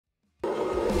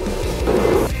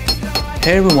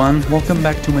Hey everyone, welcome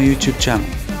back to my YouTube channel.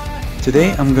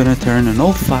 Today I'm gonna turn an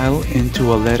old file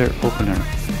into a letter opener.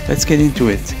 Let's get into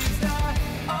it.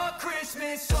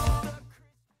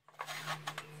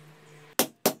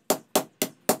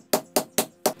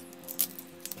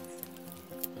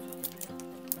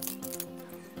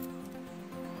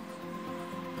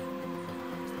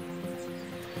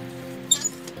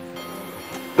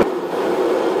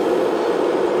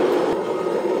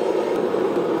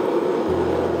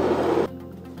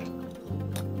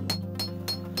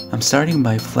 I'm starting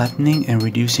by flattening and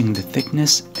reducing the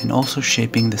thickness and also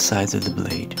shaping the sides of the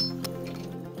blade.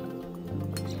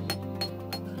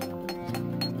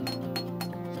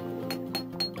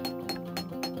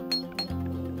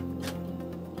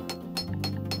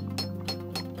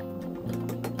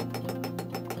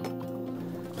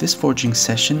 This forging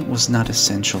session was not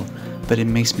essential, but it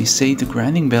makes me save the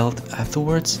grinding belt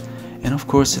afterwards, and of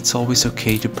course it's always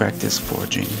okay to practice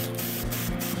forging.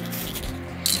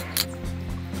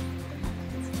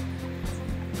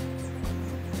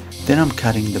 Then I'm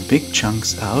cutting the big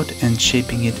chunks out and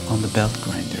shaping it on the belt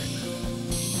grinder.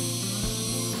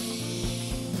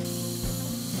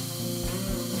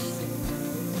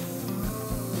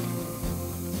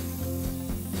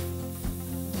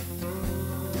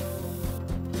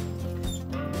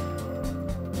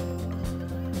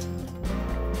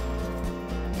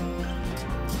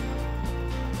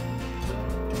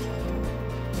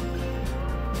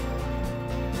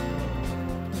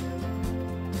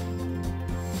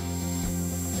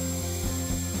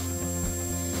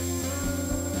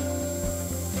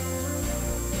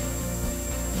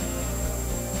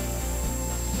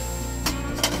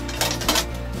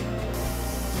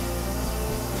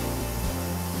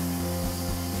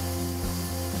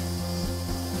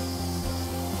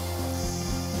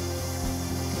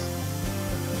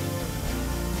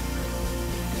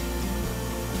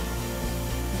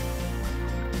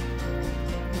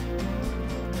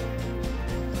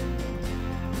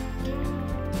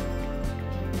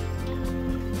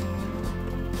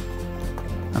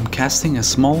 I'm casting a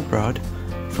small rod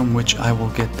from which I will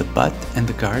get the butt and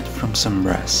the guard from some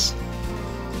brass.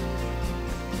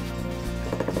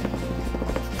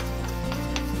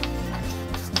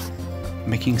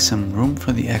 Making some room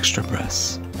for the extra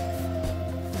brass.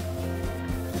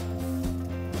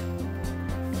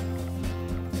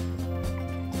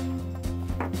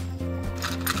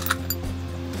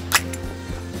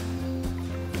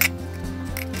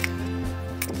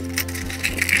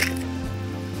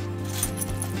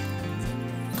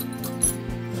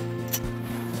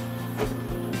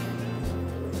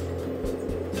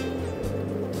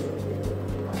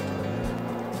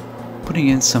 Putting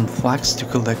in some flax to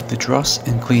collect the dross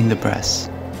and clean the brass.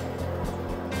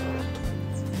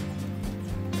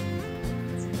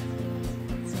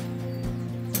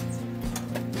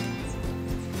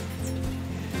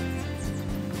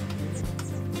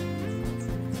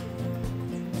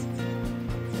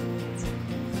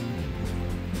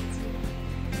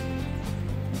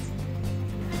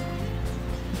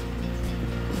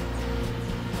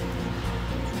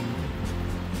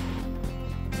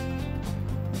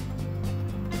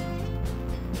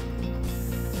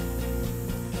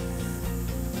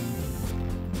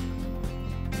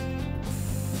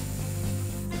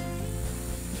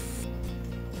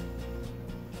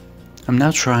 I'm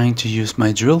now trying to use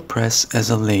my drill press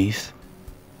as a lathe.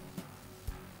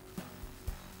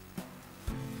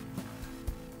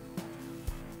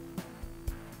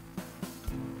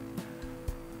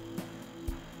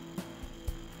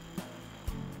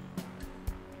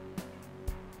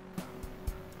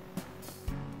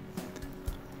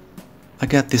 I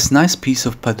got this nice piece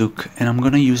of paduk and I'm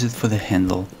gonna use it for the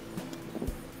handle.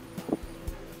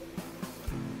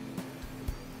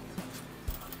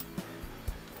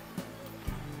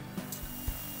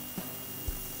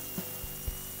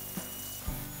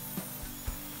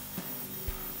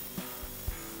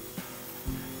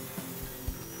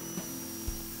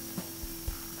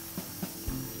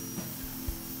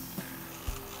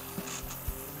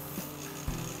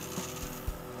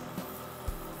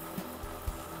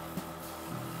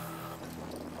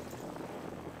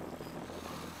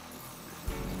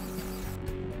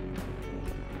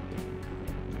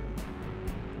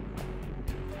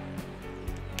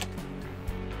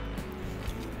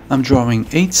 I'm drawing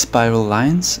 8 spiral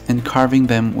lines and carving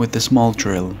them with a small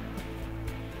drill.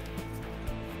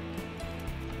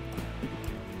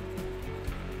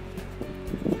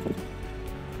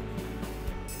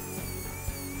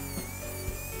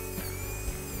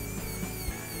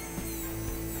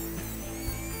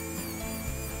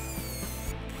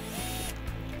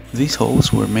 These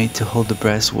holes were made to hold the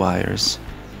brass wires.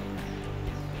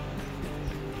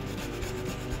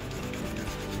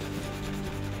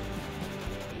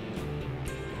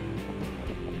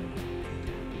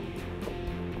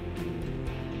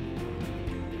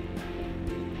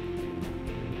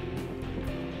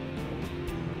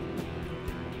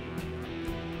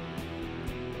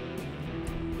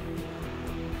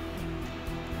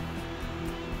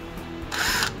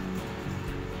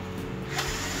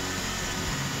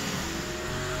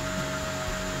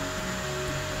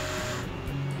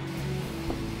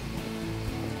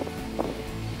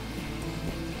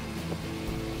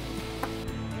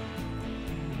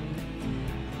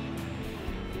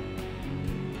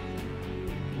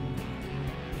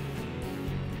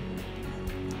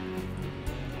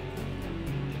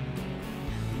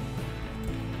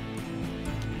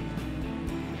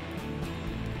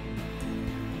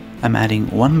 I'm adding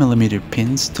 1mm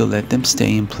pins to let them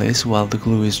stay in place while the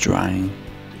glue is drying.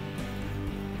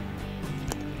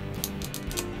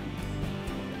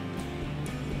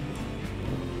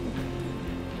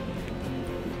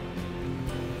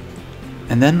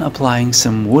 And then applying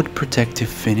some wood protective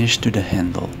finish to the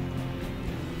handle.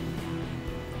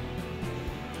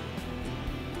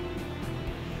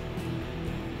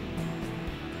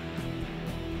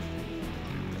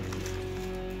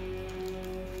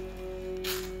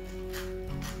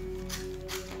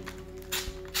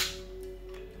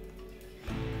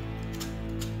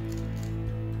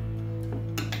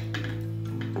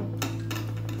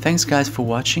 Thanks guys for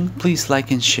watching. Please like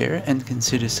and share and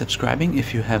consider subscribing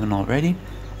if you haven't already,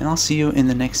 and I'll see you in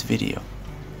the next video.